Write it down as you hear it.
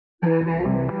Take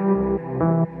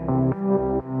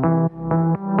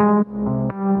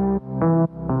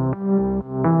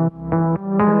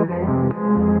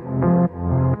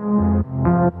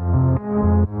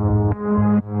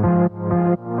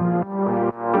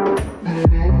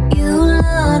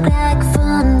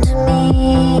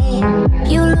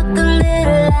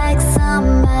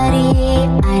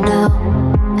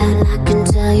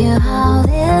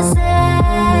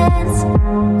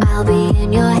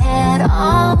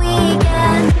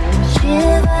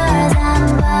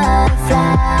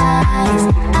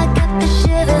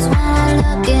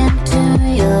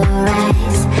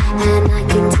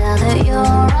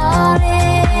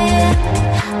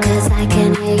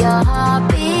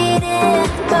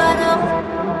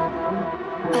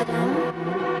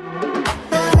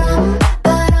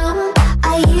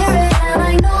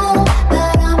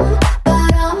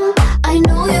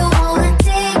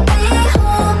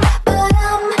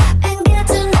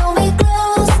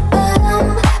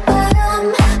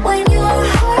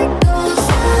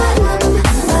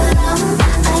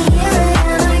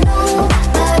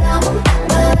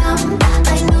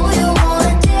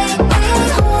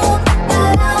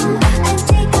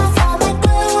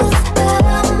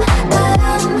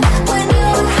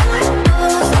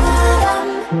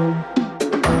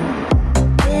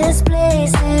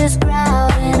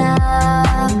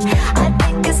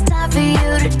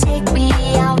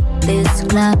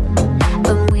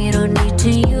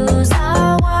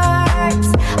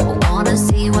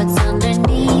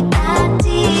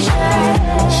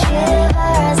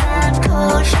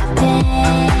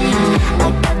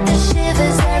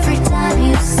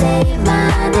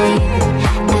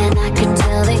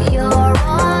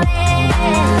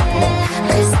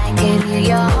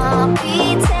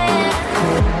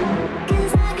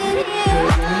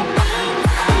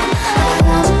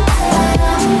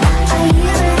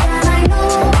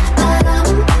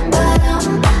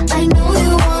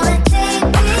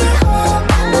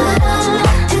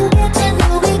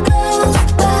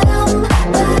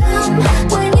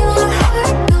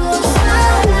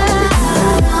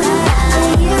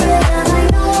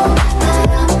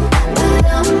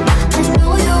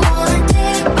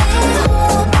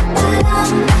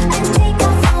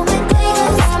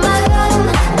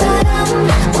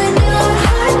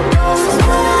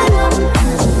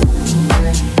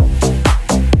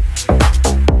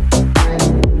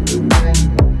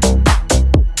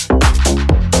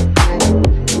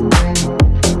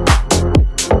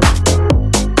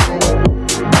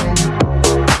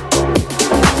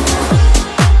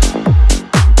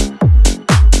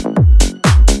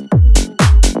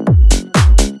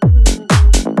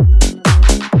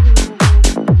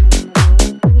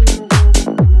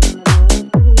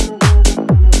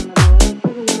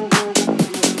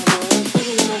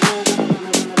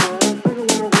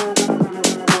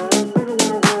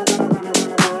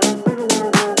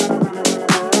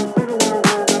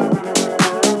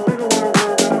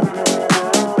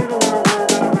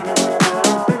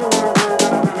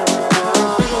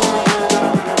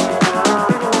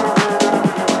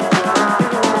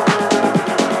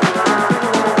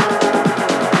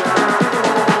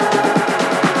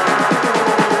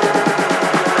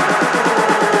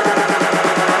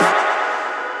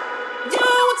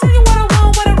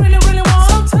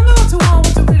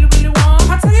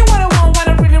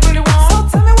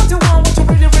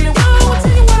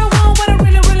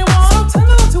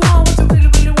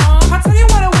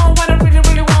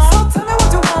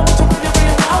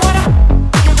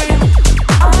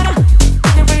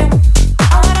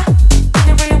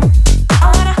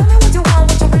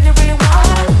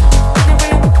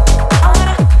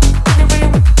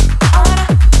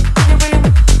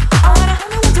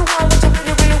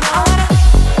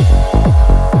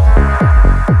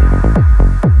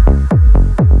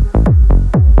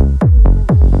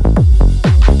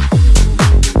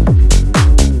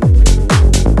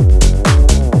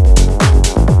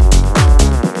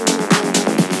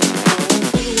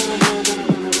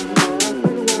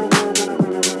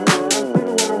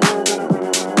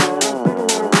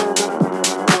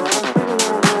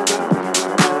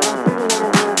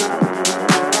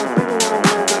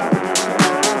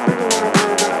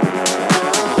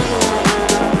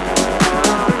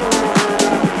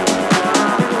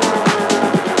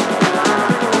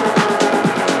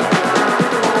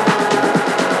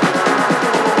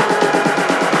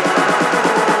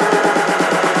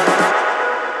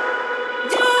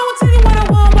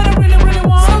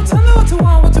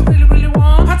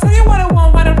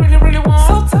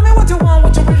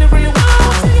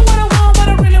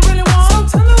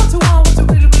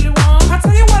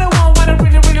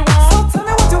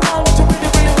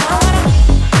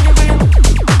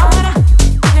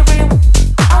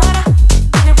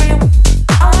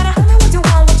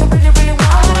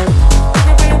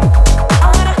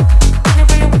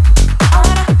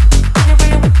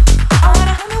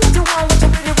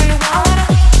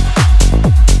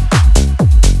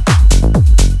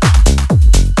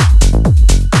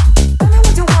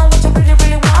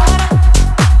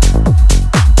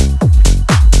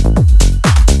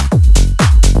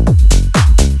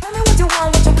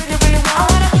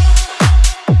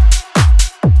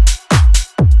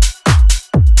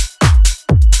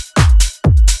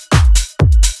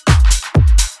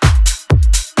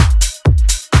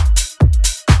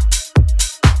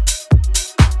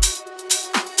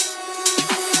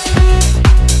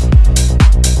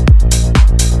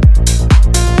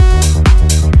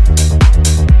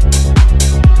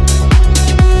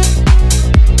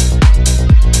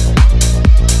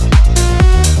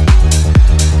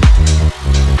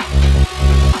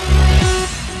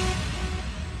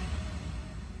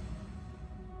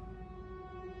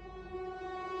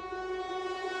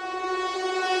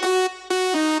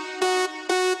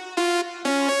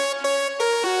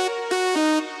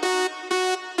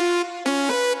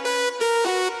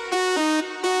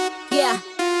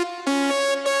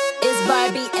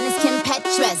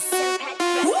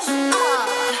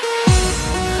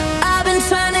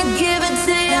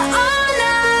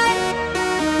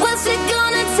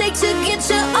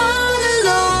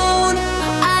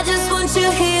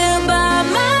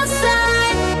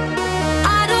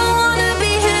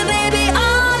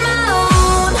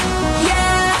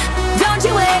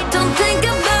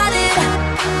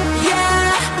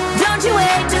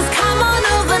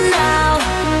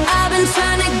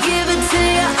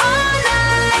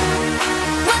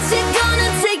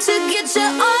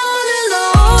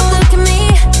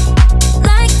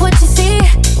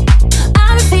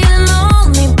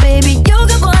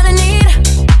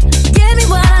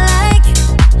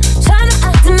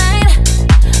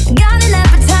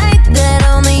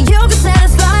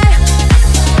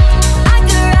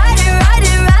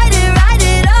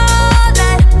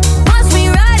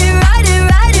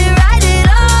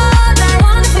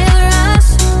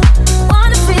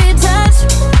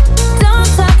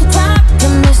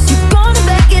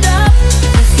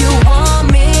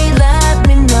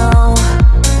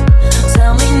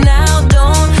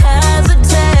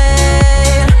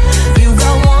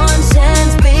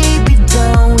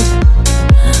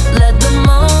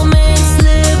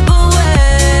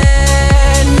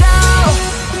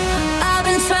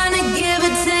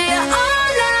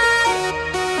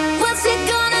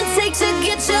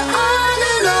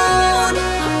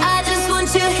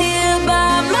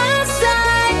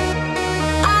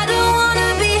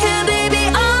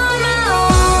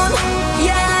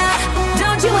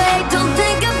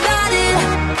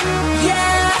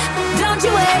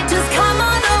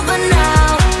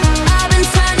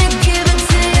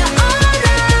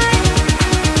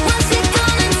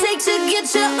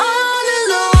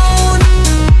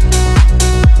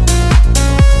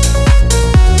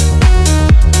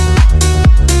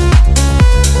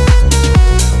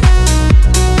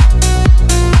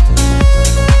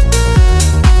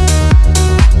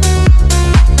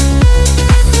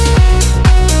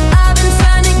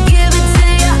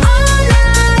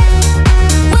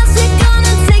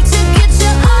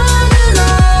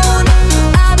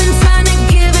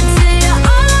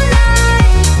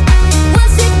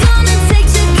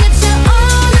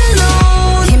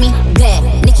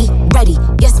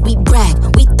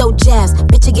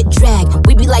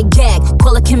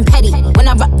Kim Petty.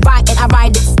 When I ride it, I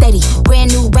ride it steady.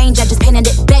 Brand new range, I just painted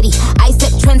it Betty. I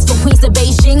set trends from Queens to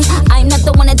Beijing. I'm not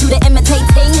the one to do the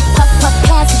imitating. Puff, puff,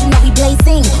 pass, cause you know we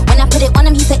blazing. When I put it on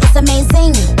him, he said it's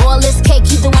amazing. All this cake,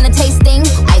 he doing a tasting.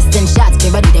 Ice and shots,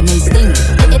 get ready, they may sting.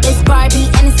 It's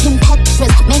Barbie and it's Kim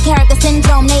Petras. Main character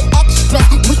syndrome, they extras.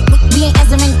 We ain't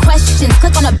answering questions.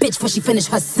 Click on a bitch before she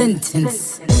finish her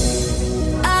sentence.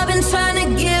 I've been trying to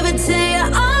give it to you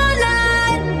all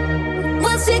night.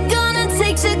 What's it gonna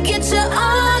take to get you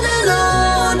all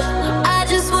alone? I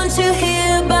just want you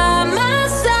here by my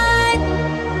side.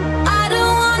 I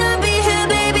don't wanna be here,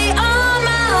 baby, on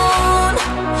my own.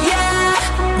 Yeah,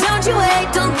 don't you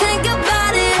wait, don't think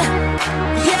about it.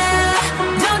 Yeah,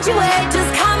 don't you wait,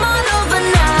 just come on over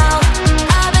now.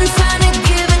 I've been trying to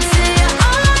give it to you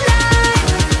all night.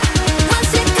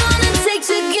 What's it gonna take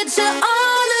to get you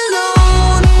all alone?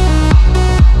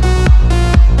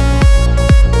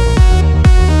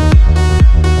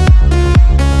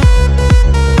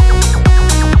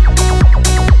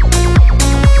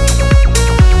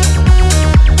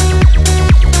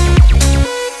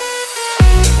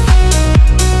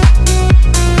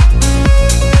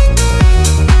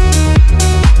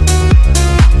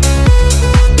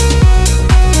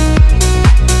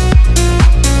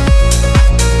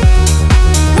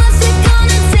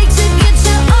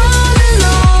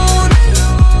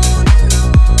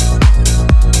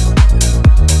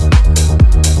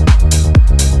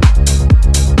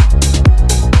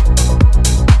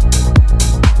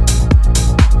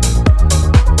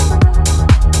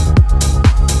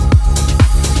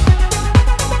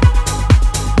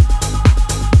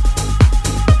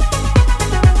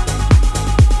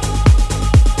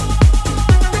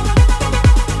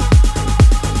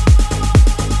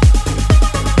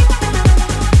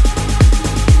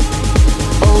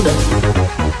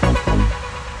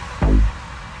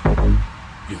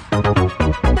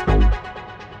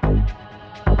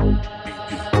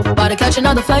 About to catch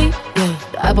another flight, yeah.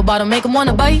 The apple bottom make him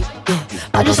wanna bite, yeah.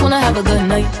 I just wanna have a good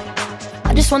night.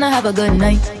 I just wanna have a good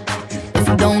night. If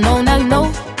you don't know, now you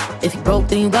know. If you broke,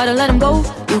 then you gotta let him go.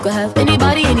 You could have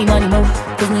anybody, any money, no.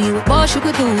 Cause when you a boss, you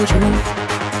could do what you want.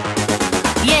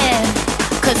 Yeah,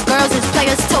 cause girls is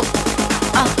players too.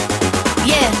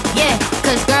 Yeah, yeah,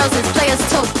 cause girls is players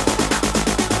too.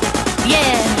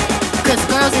 Yeah, cause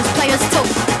girls is players too.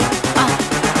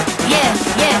 Yeah,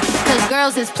 yeah, cause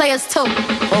girls is players too.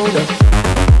 Hold up.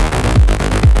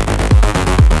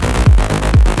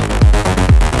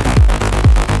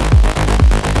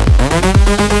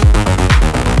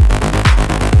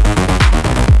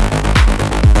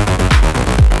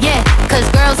 Yeah, cause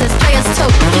girls is players too.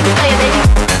 You can play it, baby.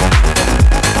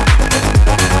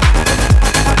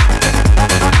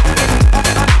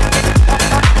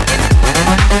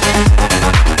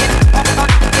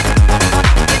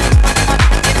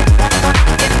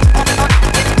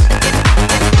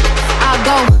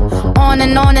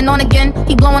 And on again.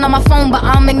 He blowing on my phone, but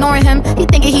I'm ignoring him. He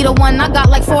thinking he the one, I got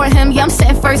like 4 of him. Yeah, I'm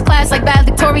sitting first class like bad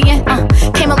Victorian.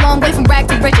 Came a long way from rag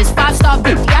to riches. 5-star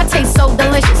bitch, yeah, I taste so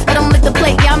delicious. Let him lick the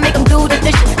plate, yeah, I make him do the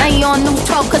dishes. Now he on news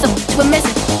 12 cause a bitch we're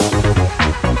missing.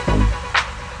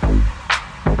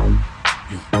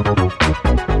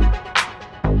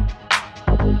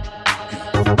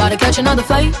 About to catch another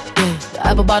flight, yeah. The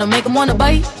apple bottom make him wanna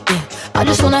bite, yeah. I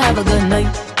just wanna have a good night.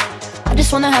 I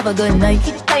just wanna have a good night.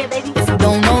 If you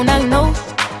don't know, now you know.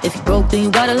 If you broke, then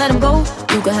you gotta let him go.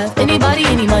 You could have anybody,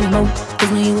 any money, no. Cause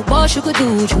when you a boss, you could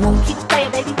do what you want. Keep it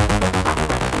playing, baby.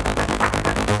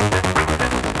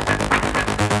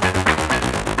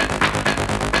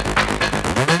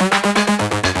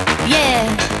 Yeah,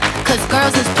 cause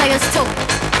girls is players too.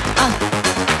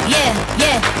 Yeah,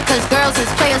 yeah, cause girls is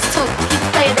players too. Keep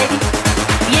it playing, baby.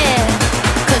 Yeah,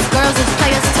 cause girls is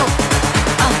players too.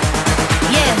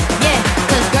 Yeah, yeah,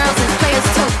 cause girls is players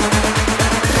too.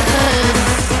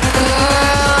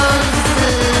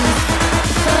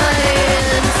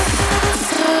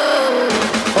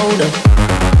 Hold up.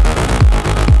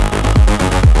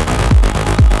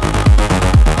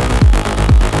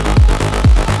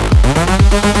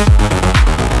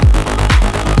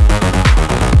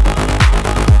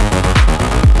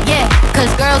 Yeah,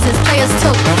 cause girls is players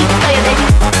too. Keep it playing, baby.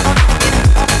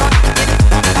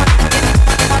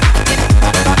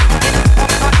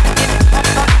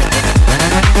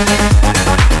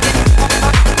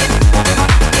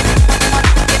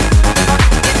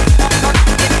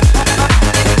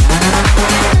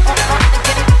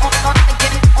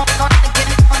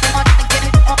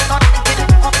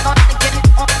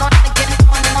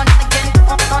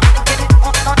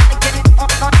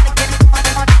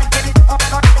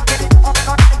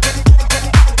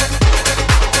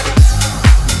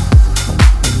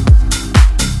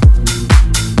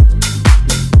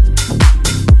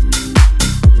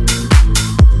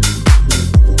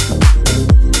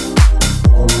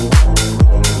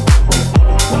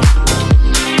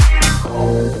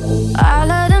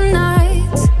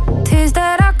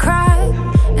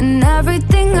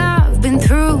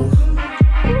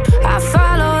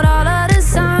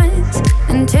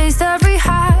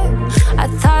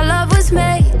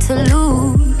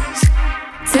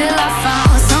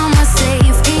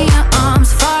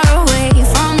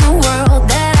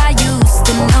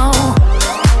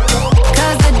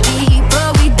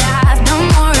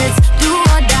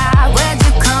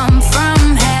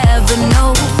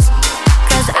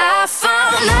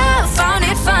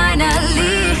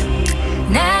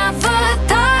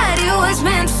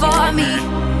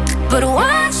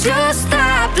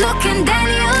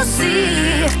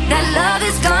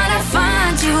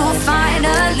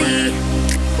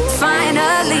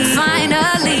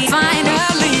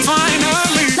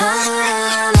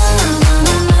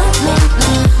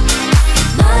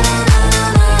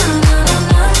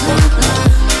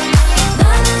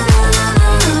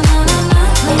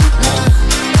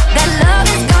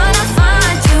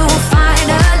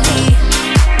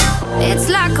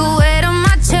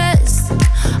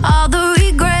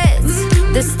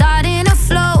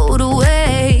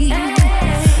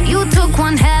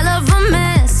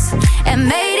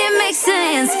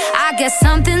 guess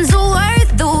something's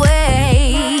worth the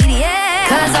wait, yeah.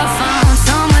 'Cause I found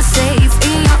somewhere safe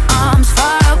in your arms,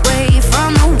 far away from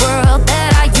the world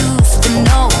that I used to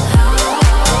know.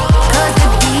 'Cause the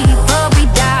deeper we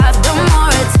dive, the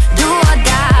more it's do or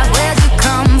die. Where'd you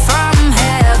come from?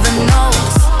 Heaven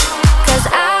knows. 'Cause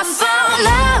I found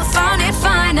love, found it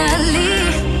finally.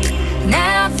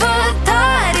 Never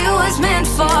thought it was meant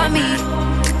for me.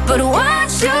 But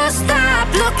once you stop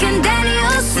looking, then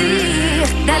you'll see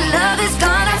that love is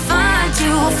gonna find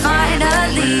you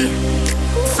finally.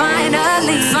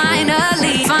 Finally,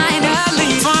 finally, finally,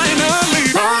 finally.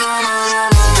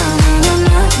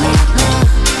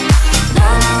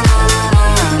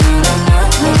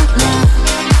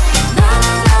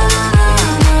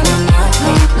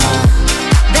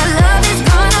 That love is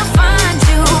gonna find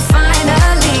you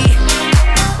finally.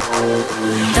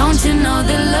 Don't you know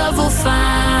that love will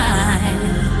find?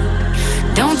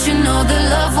 Don't you know that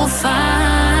love will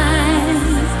find?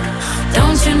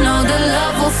 Don't you know that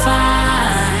love will find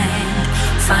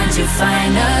you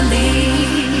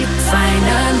finally,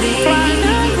 finally.